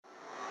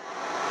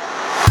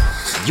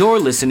You're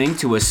listening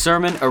to a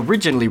sermon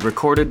originally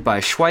recorded by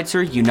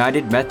Schweitzer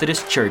United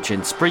Methodist Church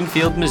in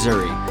Springfield,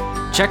 Missouri.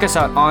 Check us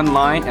out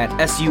online at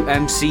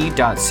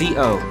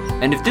sumc.co.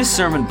 And if this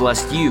sermon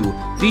blessed you,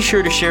 be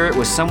sure to share it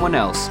with someone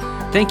else.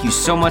 Thank you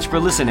so much for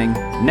listening.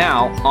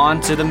 Now,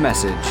 on to the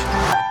message.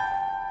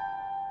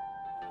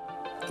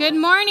 Good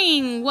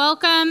morning.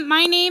 Welcome.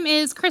 My name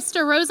is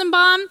Krista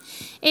Rosenbaum.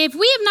 If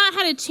we have not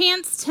had a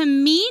chance to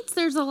meet,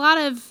 there's a lot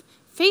of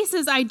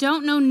faces I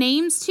don't know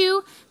names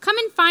to. Come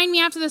and find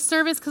me after the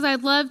service because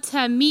I'd love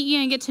to meet you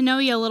and get to know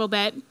you a little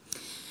bit.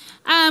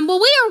 We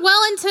are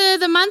well into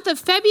the month of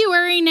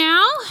February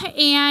now,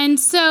 and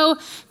so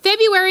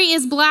February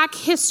is Black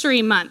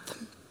History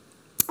Month.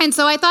 And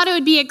so I thought it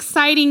would be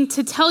exciting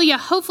to tell you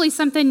hopefully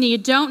something you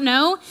don't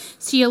know,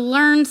 so you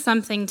learned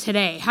something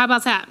today. How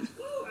about that?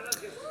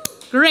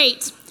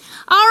 Great.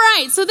 All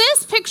right, so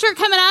this picture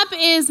coming up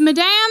is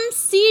Madame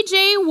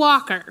C.J.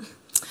 Walker.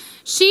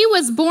 She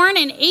was born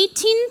in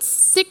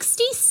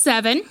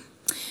 1867.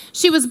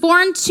 She was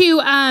born to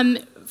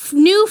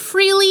new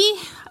freely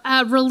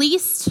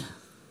released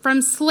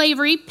from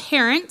slavery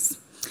parents.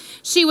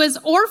 She was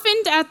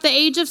orphaned at the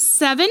age of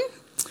 7,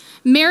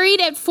 married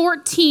at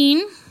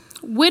 14,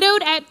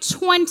 widowed at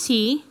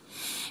 20,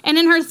 and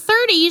in her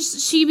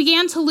 30s, she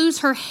began to lose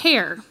her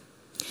hair.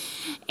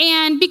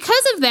 And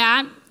because of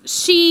that,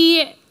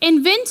 she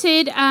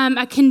invented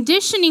a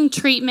conditioning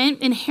treatment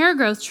and hair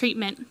growth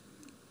treatment.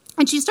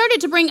 And she started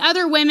to bring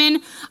other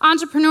women,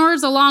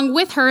 entrepreneurs, along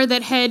with her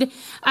that had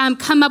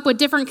come up with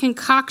different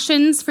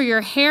concoctions for your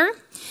hair.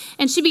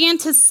 And she began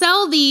to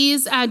sell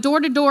these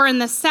door to door in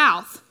the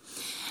South.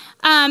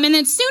 And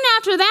then soon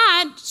after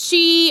that,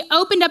 she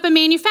opened up a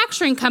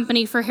manufacturing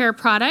company for hair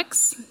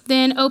products,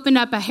 then opened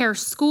up a hair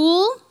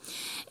school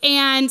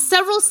and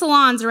several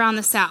salons around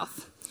the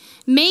South,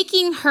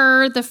 making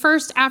her the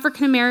first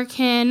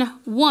African-American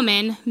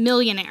woman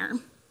millionaire.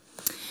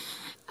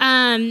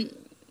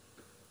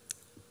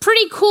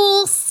 Pretty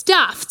cool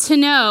stuff to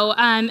know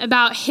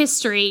about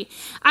history.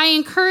 I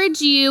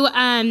encourage you,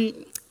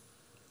 Kevin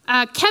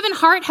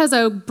Hart has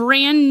a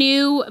brand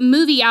new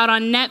movie out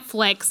on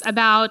Netflix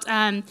about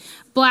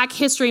Black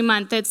History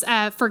Month that's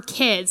for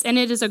kids, and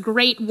it is a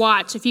great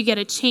watch if you get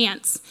a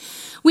chance.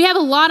 We have a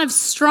lot of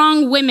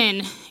strong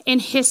women in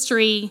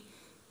history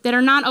that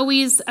are not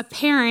always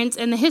apparent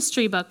in the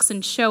history books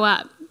and show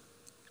up.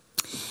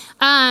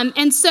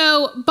 And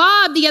so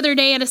Bob, the other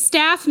day at a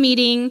staff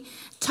meeting,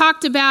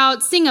 talked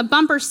about seeing a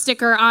bumper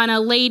sticker on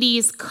a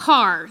lady's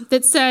car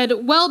that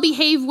said,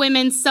 "Well-behaved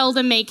women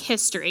seldom make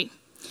history."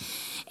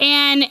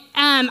 And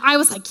I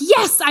was like,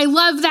 yes, I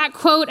love that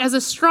quote. As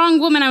a strong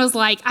woman, I was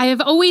like, I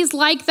have always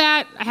liked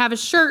that. I have a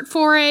shirt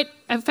for it.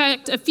 In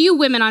fact, a few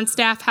women on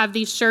staff have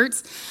these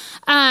shirts.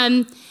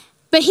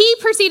 But he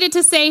proceeded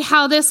to say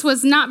how this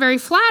was not very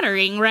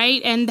flattering,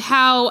 right? And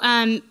how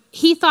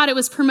he thought it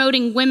was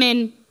promoting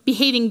women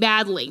behaving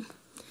badly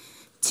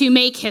to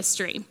make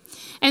history.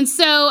 And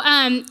so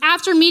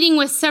after meeting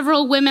with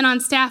several women on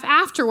staff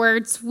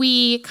afterwards,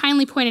 we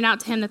kindly pointed out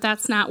to him that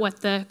that's not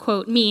what the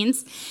quote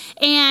means.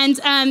 And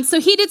so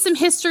he did some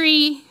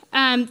history,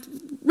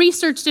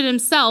 researched it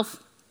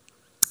himself.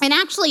 And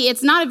actually,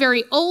 it's not a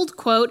very old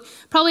quote,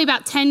 probably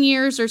about 10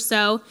 years or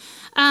so.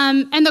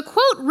 And the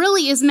quote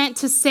really is meant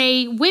to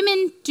say,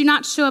 women do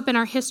not show up in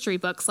our history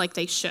books like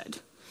they should.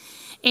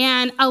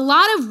 And a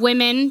lot of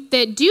women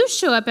that do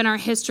show up in our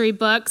history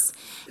books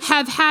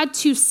have had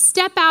to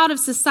step out of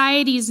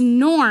society's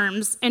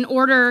norms in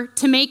order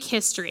to make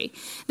history.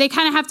 They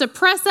kind of have to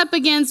press up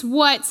against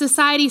what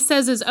society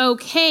says is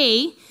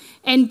okay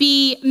and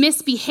be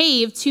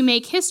misbehaved to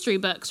make history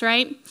books,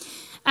 right?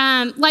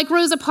 Like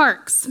Rosa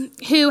Parks,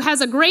 who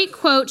has a great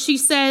quote. She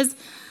says,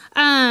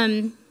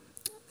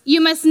 "You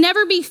must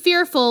never be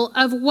fearful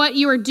of what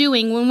you are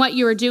doing when what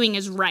you are doing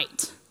is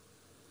right."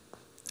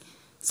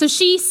 So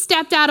she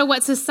stepped out of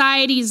what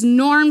society's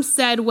norm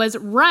said was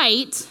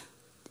right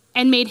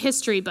and made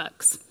history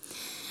books.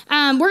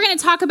 We're going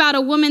to talk about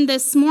a woman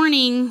this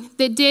morning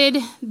that did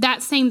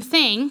that same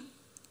thing.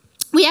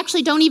 We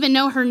actually don't even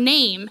know her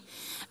name,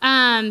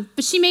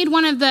 but she made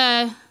one of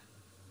the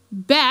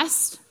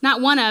best, not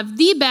one of,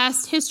 the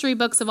best history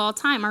books of all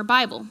time, our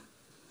Bible.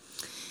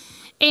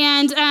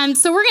 And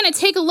so we're going to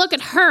take a look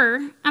at her,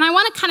 and I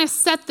want to kind of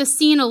set the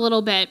scene a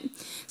little bit.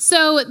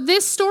 So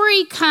this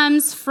story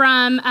comes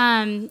from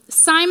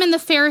Simon the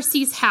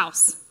Pharisee's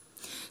house.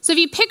 So if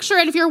you picture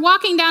it, if you're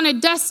walking down a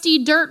dusty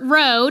dirt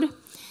road,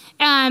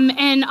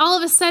 and all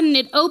of a sudden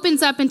it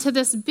opens up into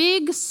this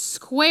big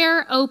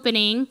square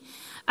opening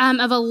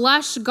of a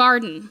lush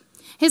garden.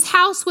 His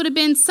house would have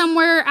been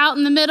somewhere out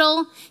in the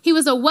middle. He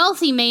was a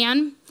wealthy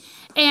man,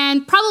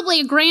 and probably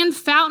a grand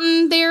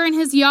fountain there in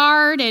his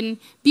yard and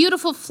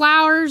beautiful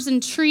flowers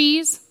and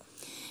trees.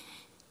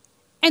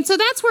 And so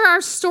that's where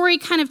our story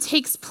kind of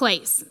takes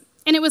place.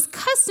 And it was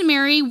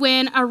customary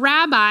when a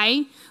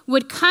rabbi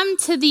would come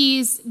to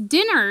these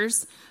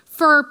dinners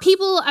for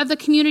people of the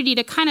community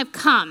to kind of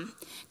come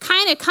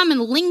and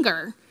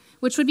linger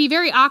which would be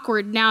very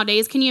awkward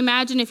nowadays. Can you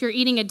imagine if you're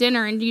eating a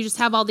dinner and you just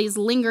have all these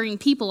lingering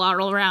people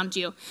all around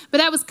you? But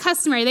that was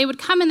customary. They would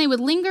come and they would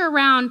linger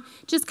around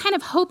just kind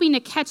of hoping to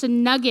catch a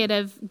nugget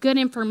of good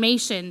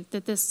information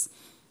that this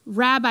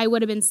rabbi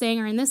would have been saying,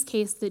 or in this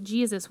case, that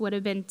Jesus would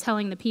have been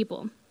telling the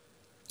people.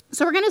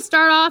 So we're going to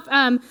start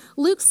off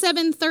Luke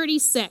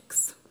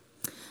 7:36.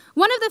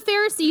 One of the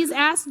Pharisees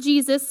asked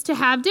Jesus to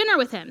have dinner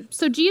with him.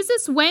 So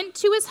Jesus went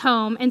to his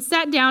home and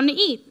sat down to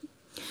eat.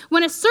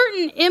 When a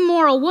certain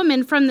immoral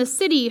woman from the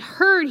city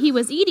heard he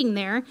was eating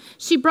there,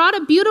 she brought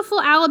a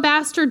beautiful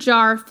alabaster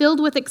jar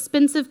filled with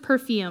expensive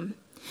perfume.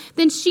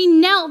 Then she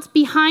knelt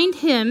behind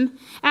him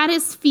at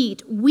his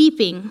feet,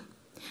 weeping.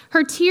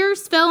 Her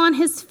tears fell on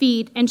his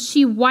feet, and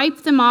she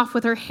wiped them off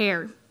with her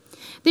hair.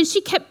 Then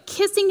she kept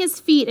kissing his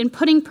feet and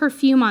putting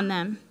perfume on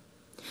them.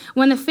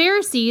 When the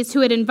Pharisees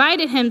who had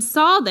invited him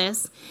saw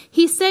this,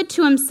 he said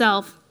to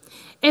himself,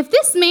 "If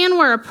this man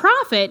were a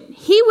prophet,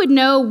 he would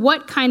know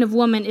what kind of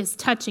woman is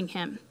touching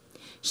him.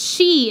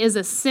 She is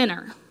a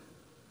sinner."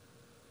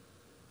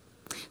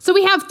 So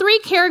we have three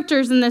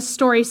characters in this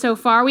story so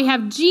far. We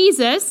have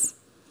Jesus,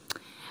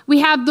 we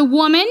have the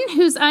woman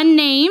who's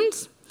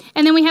unnamed,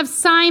 and then we have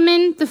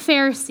Simon the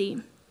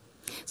Pharisee.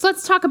 So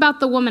let's talk about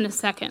the woman a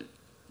second.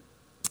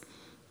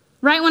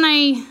 Right when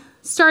I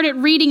started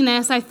reading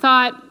this, I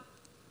thought,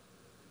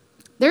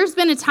 there's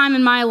been a time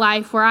in my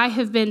life where I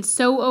have been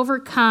so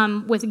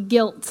overcome with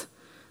guilt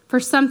for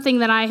something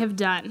that I have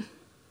done.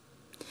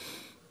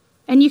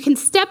 And you can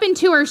step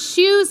into her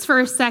shoes for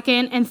a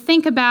second and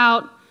think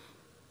about,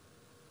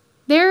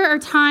 there are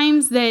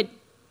times that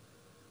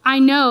I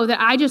know that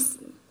I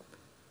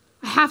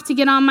have to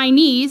get on my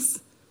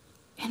knees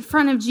in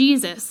front of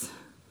Jesus.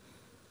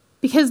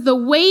 Because the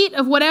weight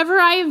of whatever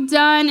I have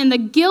done and the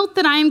guilt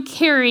that I am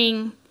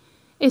carrying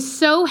is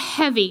so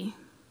heavy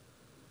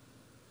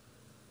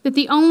that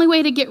the only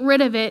way to get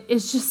rid of it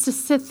is just to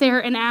sit there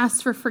and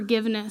ask for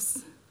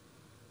forgiveness.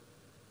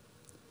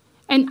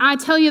 And I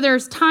tell you,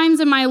 there's times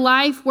in my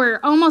life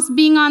where almost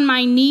being on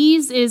my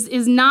knees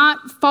is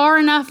not far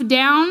enough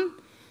down,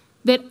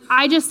 that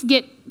I just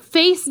get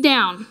face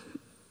down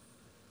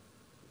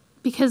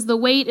because the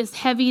weight is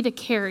heavy to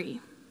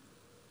carry.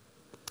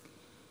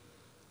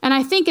 And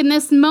I think in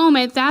this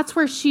moment, that's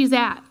where she's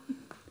at.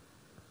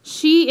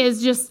 She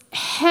is just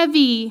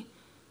heavy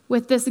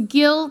with this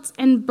guilt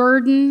and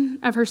burden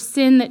of her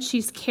sin that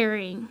she's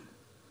carrying.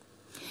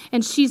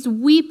 And she's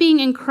weeping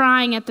and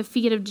crying at the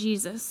feet of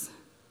Jesus.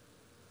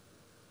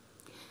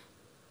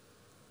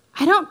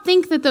 I don't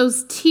think that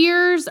those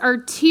tears are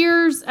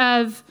tears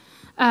of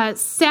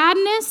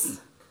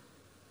sadness.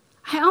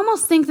 I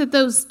almost think that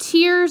those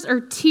tears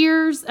are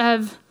tears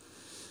of,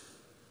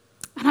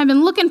 and I've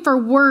been looking for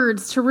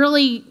words to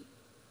really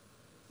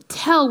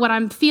tell what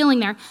I'm feeling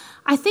there.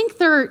 I think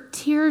they're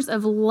tears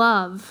of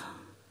love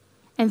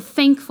and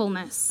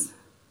thankfulness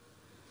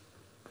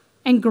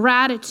and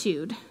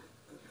gratitude,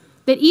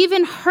 that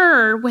even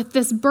her, with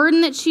this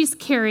burden that she's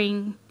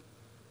carrying,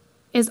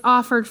 is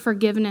offered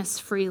forgiveness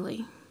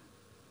freely.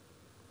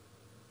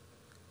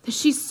 That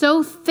she's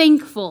so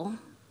thankful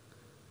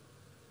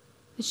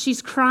that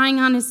she's crying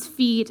on his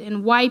feet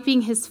and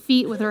wiping his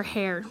feet with her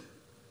hair.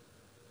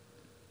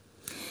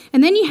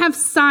 And then you have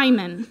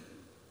Simon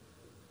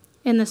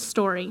in the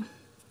story.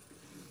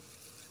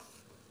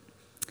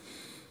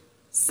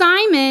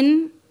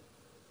 Simon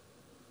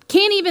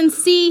can't even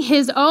see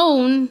his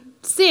own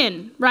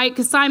sin, right?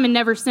 Because Simon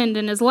never sinned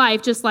in his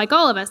life, just like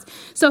all of us.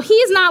 So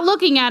he's not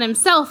looking at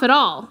himself at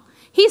all.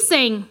 He's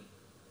saying,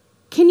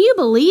 can you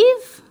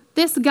believe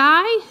this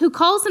guy who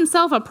calls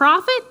himself a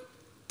prophet?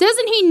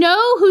 Doesn't he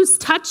know who's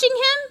touching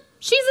him?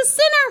 She's a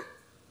sinner.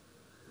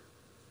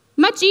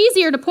 Much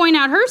easier to point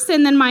out her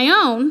sin than my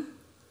own.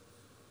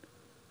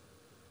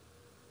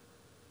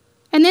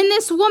 And then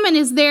this woman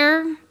is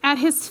there at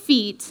his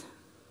feet,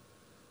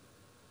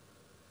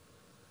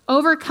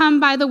 overcome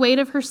by the weight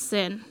of her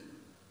sin.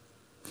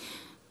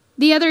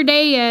 The other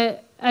day,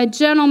 a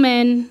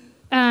gentleman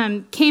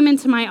came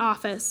into my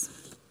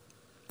office.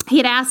 He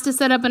had asked to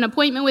set up an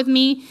appointment with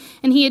me,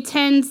 and he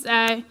attends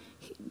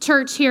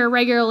church here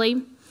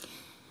regularly.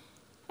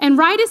 And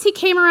right as he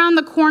came around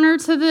the corner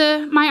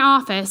to my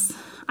office,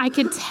 I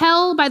could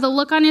tell by the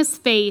look on his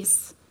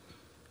face,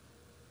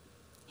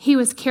 he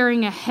was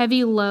carrying a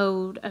heavy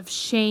load of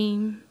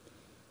shame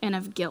and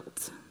of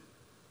guilt.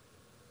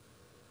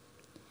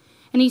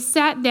 And he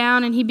sat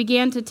down and he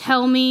began to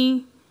tell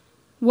me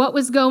what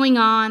was going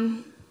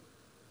on.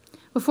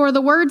 Before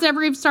the words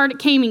ever started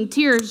coming,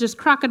 tears, just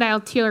crocodile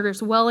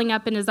tears welling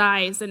up in his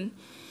eyes. And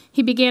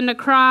he began to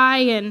cry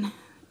and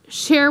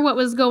share what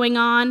was going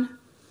on.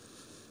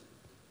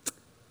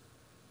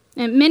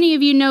 And many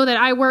of you know that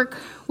I work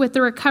with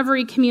the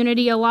recovery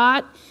community a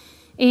lot.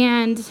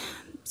 And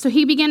so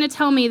he began to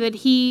tell me that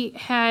he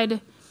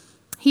had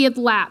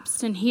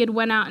lapsed and he had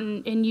went out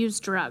and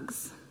used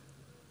drugs.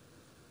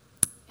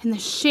 And the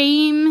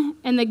shame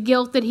and the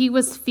guilt that he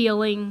was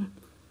feeling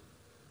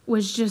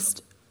was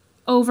just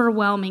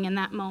overwhelming in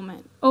that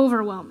moment.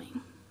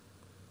 Overwhelming.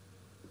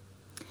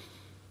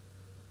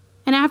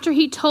 And after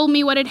he told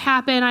me what had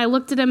happened, I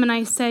looked at him and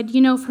I said,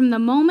 from the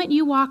moment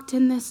you walked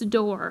in this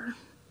door,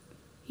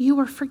 you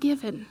were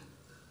forgiven.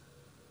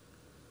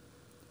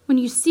 When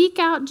you seek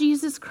out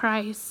Jesus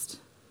Christ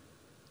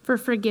for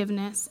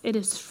forgiveness, it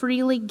is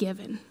freely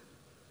given.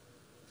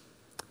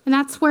 And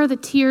that's where the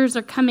tears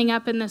are coming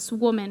up in this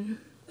woman.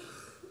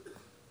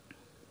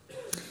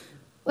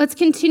 Let's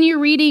continue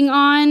reading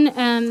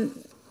on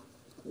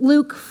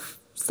Luke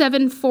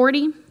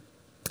 7:40.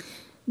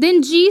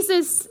 Then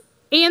Jesus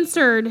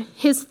answered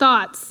his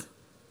thoughts.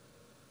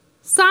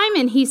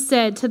 Simon, he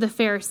said to the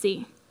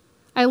Pharisee.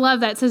 I love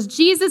that. It says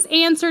Jesus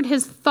answered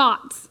his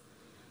thoughts.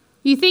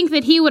 You think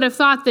that he would have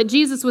thought that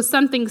Jesus was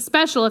something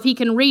special if he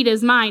can read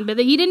his mind, but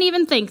he didn't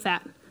even think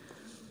that.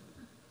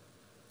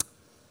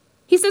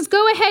 He says,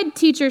 "Go ahead,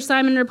 teacher,"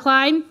 Simon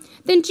replied.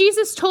 Then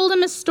Jesus told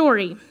him a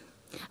story.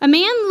 A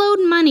man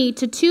loaned money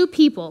to two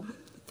people,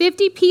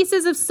 50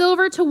 pieces of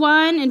silver to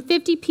one and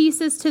 50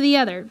 pieces to the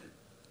other.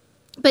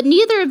 But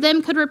neither of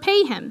them could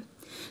repay him.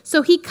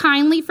 So he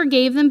kindly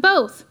forgave them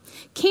both,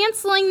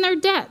 canceling their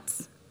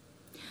debts.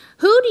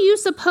 Who do you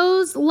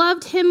suppose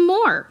loved him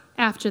more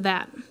after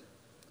that?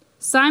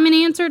 Simon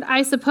answered,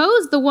 I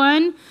suppose the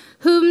one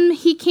whom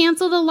he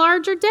canceled a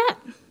larger debt.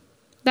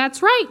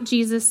 That's right,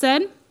 Jesus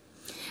said.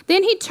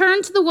 Then he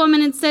turned to the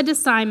woman and said to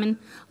Simon,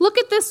 look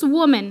at this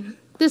woman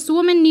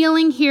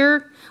kneeling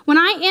here. When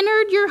I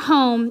entered your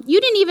home,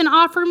 you didn't even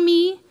offer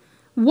me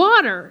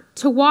water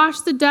to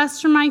wash the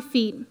dust from my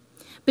feet.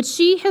 But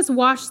she has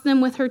washed them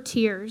with her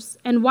tears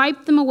and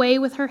wiped them away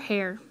with her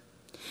hair.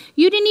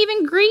 You didn't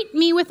even greet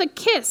me with a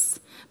kiss,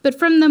 but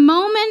from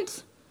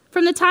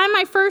the time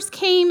I first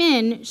came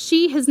in,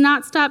 she has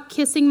not stopped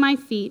kissing my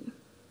feet.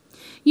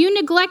 You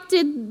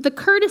neglected the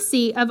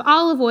courtesy of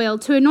olive oil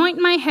to anoint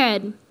my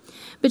head,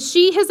 but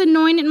she has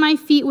anointed my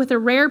feet with a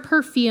rare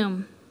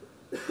perfume.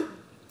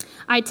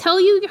 I tell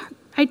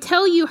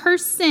you, her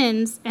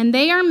sins, and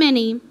they are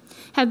many,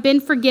 have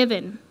been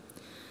forgiven.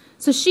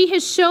 So she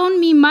has shown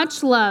me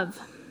much love.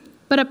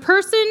 But a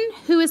person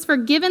who is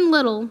forgiven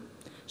little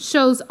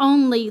shows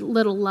only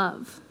little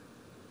love.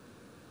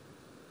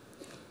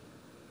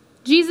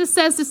 Jesus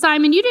says to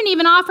Simon, you didn't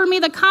even offer me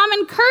the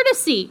common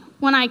courtesy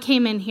when I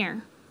came in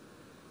here.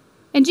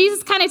 And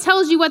Jesus kind of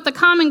tells you what the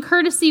common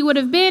courtesy would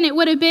have been. It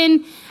would have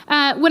been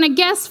when a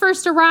guest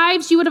first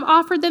arrives, you would have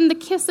offered them the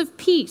kiss of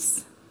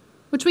peace,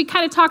 which we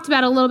kind of talked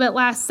about a little bit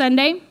last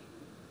Sunday.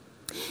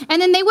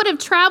 And then they would have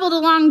traveled a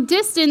long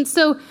distance,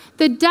 so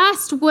the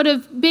dust would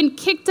have been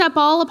kicked up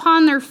all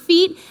upon their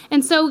feet.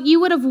 And so you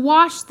would have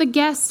washed the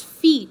guests'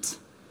 feet,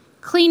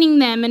 cleaning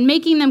them and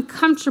making them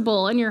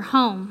comfortable in your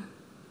home.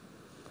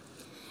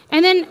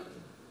 And then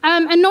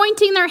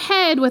anointing their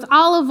head with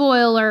olive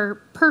oil or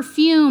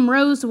perfume,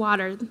 rose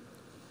water.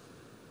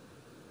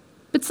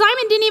 But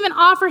Simon didn't even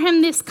offer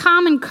him this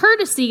common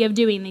courtesy of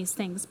doing these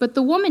things, but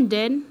the woman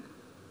did.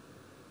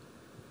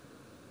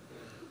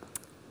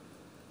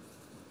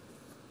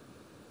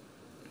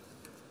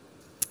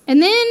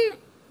 And then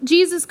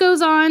Jesus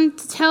goes on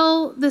to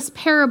tell this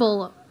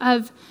parable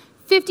of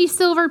 50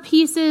 silver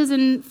pieces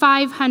and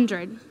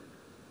 500.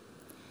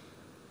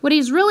 What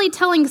he's really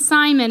telling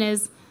Simon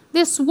is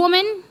this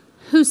woman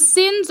whose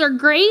sins are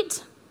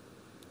great,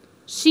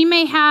 she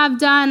may have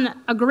done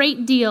a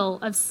great deal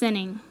of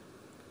sinning.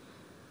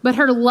 But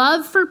her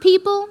love for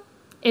people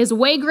is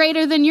way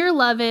greater than your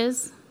love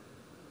is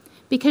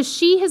because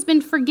she has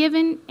been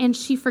forgiven and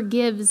she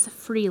forgives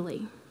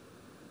freely.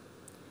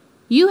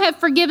 You have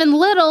forgiven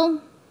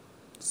little,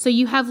 so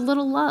you have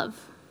little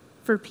love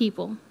for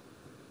people.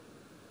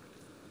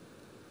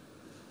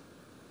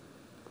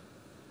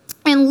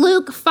 In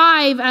Luke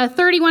 5,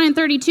 31 and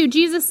 32,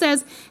 Jesus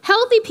says,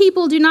 healthy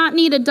people do not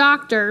need a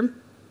doctor.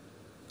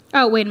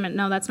 Oh, wait a minute.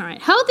 No, that's not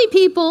right. Healthy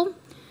people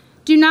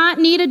do not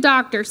need a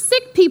doctor.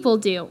 Sick people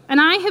do.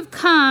 And I have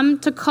come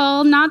to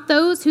call not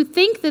those who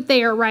think that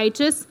they are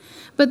righteous,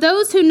 but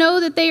those who know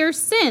that they are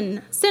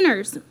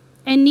sinners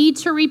and need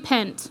to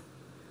repent.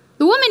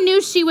 The woman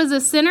knew she was a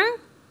sinner.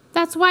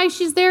 That's why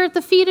she's there at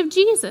the feet of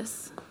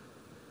Jesus.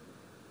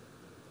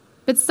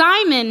 But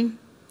Simon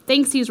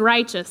thinks he's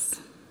righteous.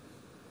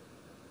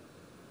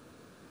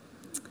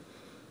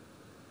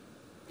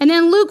 And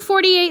then Luke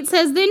 48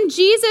 says, Then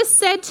Jesus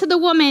said to the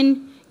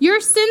woman, your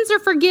sins are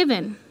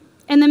forgiven.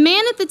 And the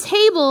man at the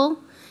table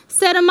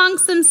said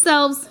amongst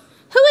themselves,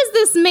 who is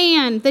this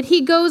man that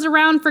he goes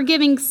around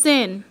forgiving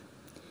sin?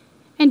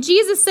 And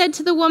Jesus said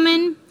to the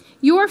woman,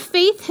 your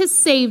faith has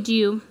saved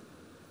you.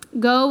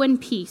 Go in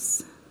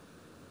peace.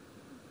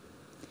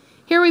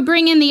 Here we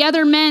bring in the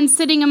other men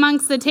sitting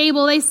amongst the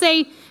table. They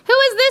say, who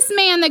is this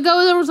man that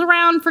goes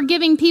around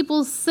forgiving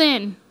people's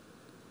sin?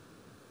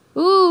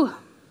 Ooh,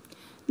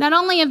 not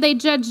only have they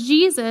judged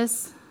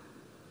Jesus,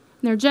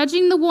 they're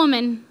judging the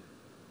woman,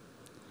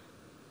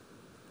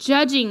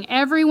 judging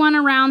everyone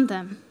around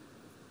them.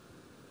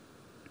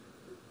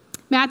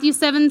 Matthew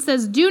 7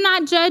 says, do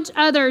not judge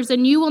others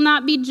and you will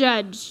not be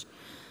judged.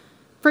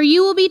 For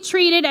you will be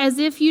treated as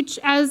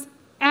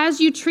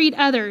you treat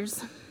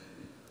others.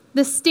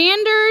 The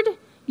standard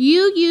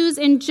you use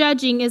in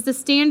judging is the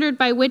standard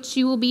by which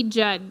you will be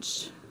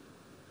judged.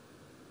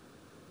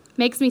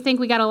 Makes me think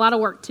we got a lot of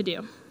work to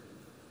do.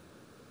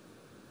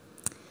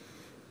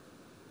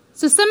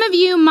 So some of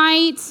you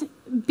might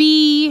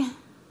be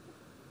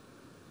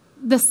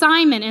the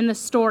Simon in the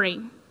story.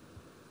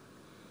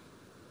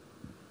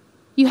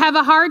 You have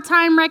a hard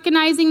time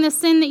recognizing the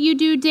sin that you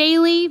do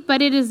daily,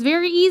 but it is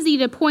very easy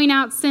to point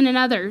out sin in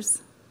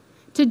others,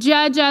 to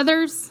judge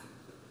others.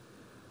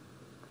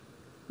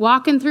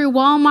 Walking through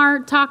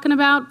Walmart, talking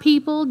about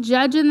people,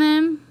 judging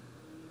them.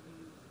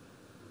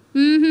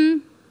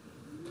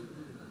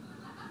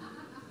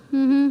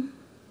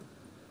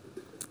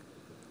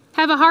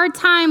 Have a hard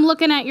time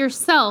looking at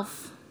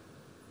yourself.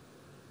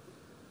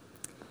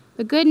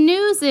 The good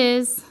news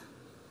is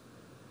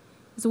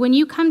when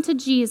you come to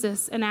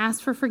Jesus and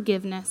ask for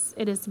forgiveness,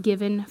 it is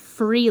given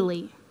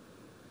freely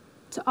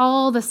to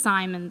all the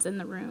Simons in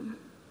the room.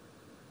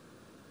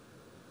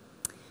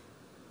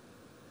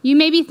 You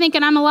may be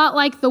thinking, I'm a lot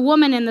like the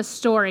woman in the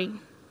story.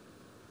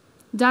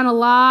 Done a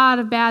lot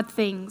of bad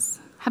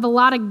things. Have a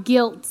lot of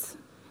guilt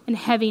and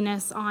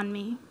heaviness on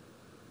me.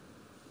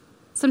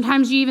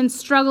 Sometimes you even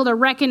struggle to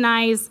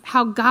recognize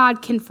how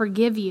God can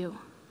forgive you.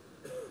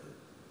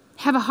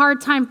 Have a hard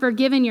time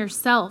forgiving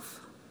yourself.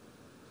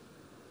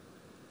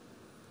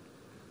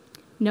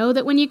 Know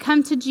that when you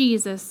come to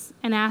Jesus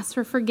and ask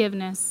for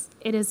forgiveness,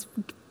 it is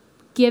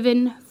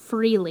given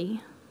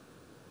freely.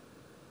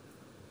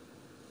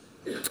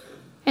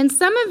 And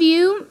some of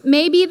you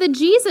may be the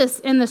Jesus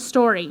in the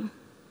story.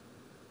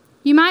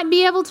 You might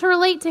be able to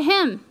relate to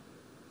him.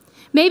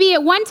 Maybe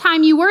at one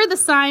time you were the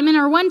Simon,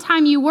 or one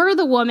time you were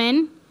the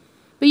woman,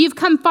 but you've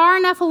come far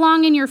enough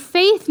along in your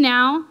faith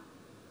now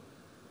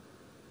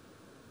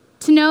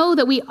to know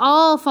that we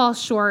all fall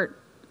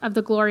short of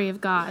the glory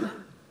of God.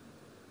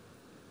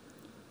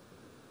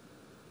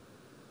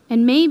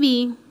 And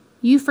maybe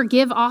you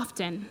forgive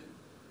often,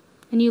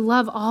 and you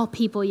love all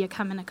people you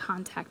come into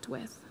contact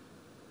with.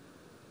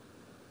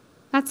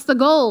 That's the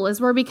goal,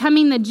 is we're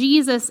becoming the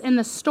Jesus in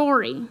the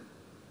story.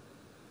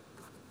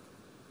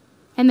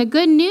 And the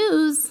good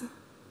news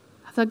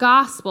of the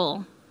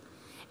gospel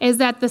is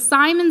that the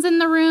Simons in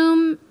the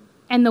room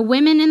and the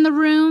women in the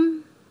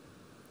room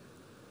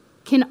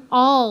can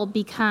all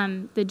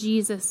become the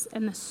Jesus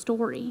in the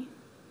story.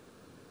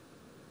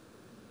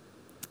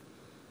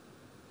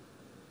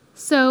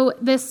 So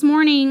this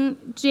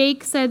morning,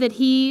 Jake said that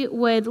he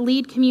would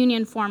lead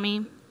communion for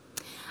me.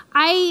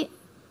 I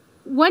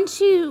want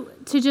you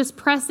to just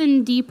press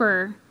in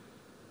deeper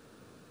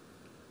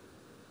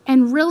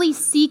and really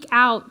seek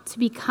out to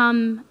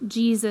become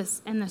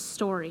Jesus in the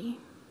story.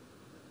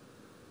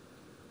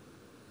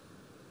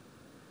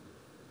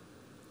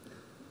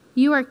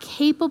 You are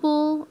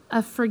capable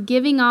of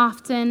forgiving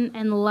often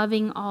and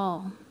loving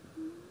all.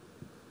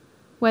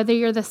 Whether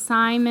you're the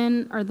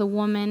Simon or the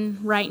woman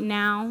right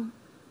now,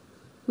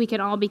 we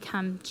can all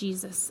become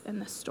Jesus in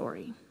the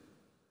story.